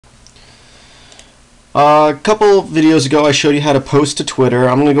A couple videos ago I showed you how to post to Twitter.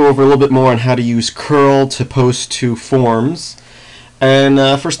 I'm going to go over a little bit more on how to use curl to post to forums. And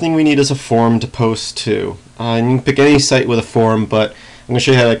first thing we need is a forum to post to. And you can pick any site with a forum, but I'm going to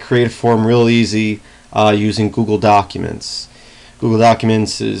show you how to create a forum real easy using Google Documents. Google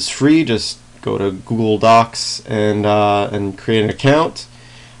Documents is free. Just go to Google Docs and create an account.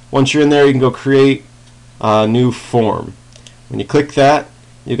 Once you're in there, you can go create a new form. When you click that,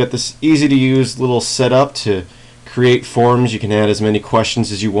 you've got this easy to use little setup to create forms. You can add as many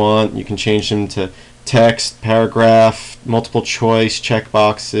questions as you want. You can change them to text, paragraph, multiple choice,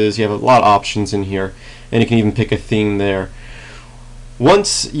 checkboxes. You have a lot of options in here, and you can even pick a theme there.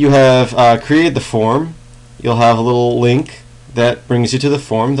 Once you have created the form, you'll have a little link that brings you to the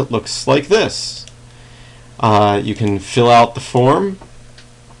form that looks like this. You can fill out the form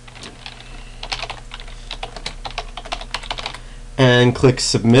and click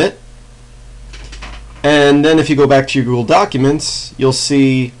submit, and then if you go back to your Google Documents, you'll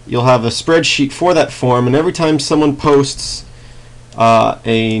have a spreadsheet for that form, and every time someone posts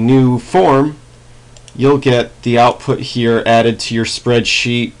a new form, you'll get the output here added to your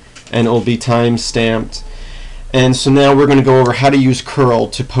spreadsheet, and it will be time stamped. And so now we're going to go over how to use curl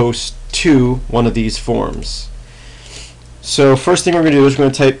to post to one of these forms. So first thing we're going to do is we're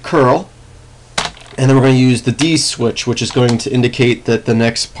going to type curl, and then we're going to use the D switch, which is going to indicate that the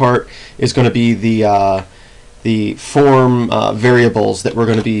next part is going to be the form variables that we're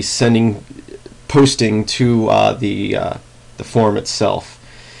going to be posting to the form itself.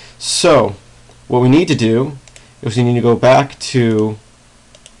 So what we need to do is we need to go back to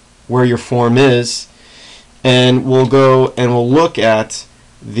where your form is, and we'll go and we'll look at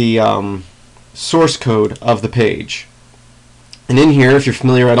the source code of the page. And in here, if you're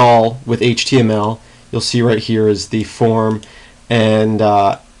familiar at all with HTML, you'll see right here is the form, and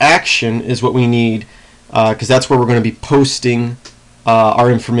action is what we need because that's where we're going to be posting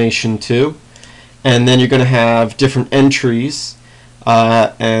our information to. And then you're going to have different entries,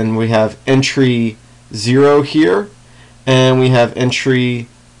 and we have entry 0 here, and we have entry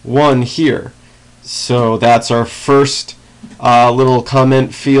 1 here. So that's our first little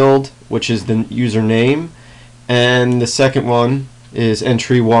comment field, which is the username. And the second one is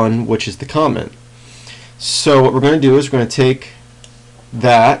entry 1, which is the comment. So what we're going to do is we're going to take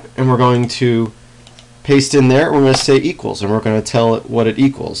that and we're going to paste in there, and we're going to say equals, and we're going to tell it what it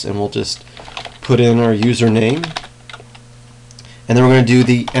equals, and we'll just put in our username, and then we're going to do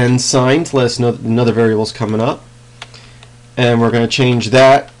the end sign to let us know that another variable is coming up, and we're going to change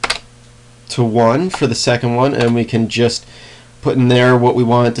that to 1 for the second one, and we can just put in there what we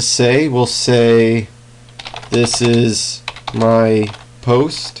want it to say. We'll say this is my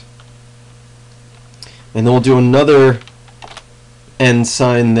post, and then we'll do another end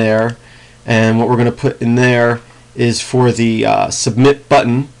sign there, and what we're going to put in there is for the submit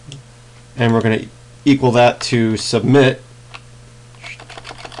button, and we're going to equal that to submit,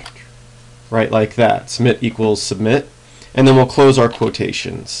 right like that. Submit equals submit, and then we'll close our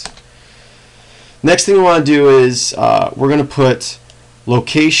quotations. Next thing we want to do is we're going to put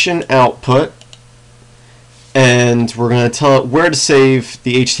location output, and we're going to tell it where to save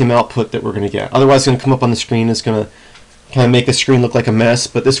the HTML output that we're going to get. Otherwise it's going to come up on the screen. It's going to kind of make the screen look like a mess,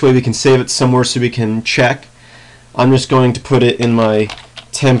 but this way we can save it somewhere so we can check. I'm just going to put it in my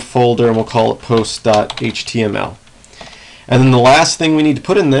temp folder, and we'll call it post.html. And then the last thing we need to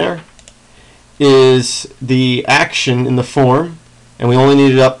put in there is the action in the form, and we only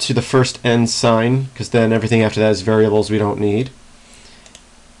need it up to the first end sign, because then everything after that is variables we don't need.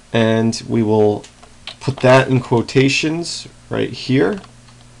 And we will put that in quotations right here.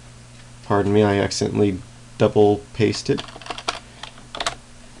 Pardon me, I accidentally double pasted.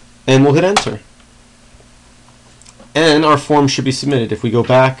 And we'll hit enter. And our form should be submitted. If we go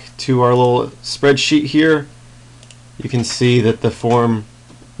back to our little spreadsheet here, you can see that the form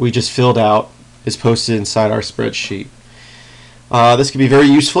we just filled out is posted inside our spreadsheet. This can be very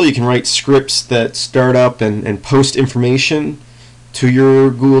useful. You can write scripts that start up and post information to your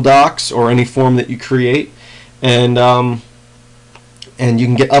Google Docs or any form that you create, and you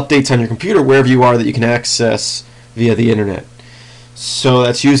can get updates on your computer wherever you are that you can access via the internet. So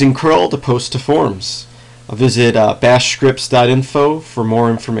that's using curl to post to forums. Visit bashscripts.info for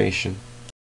more information.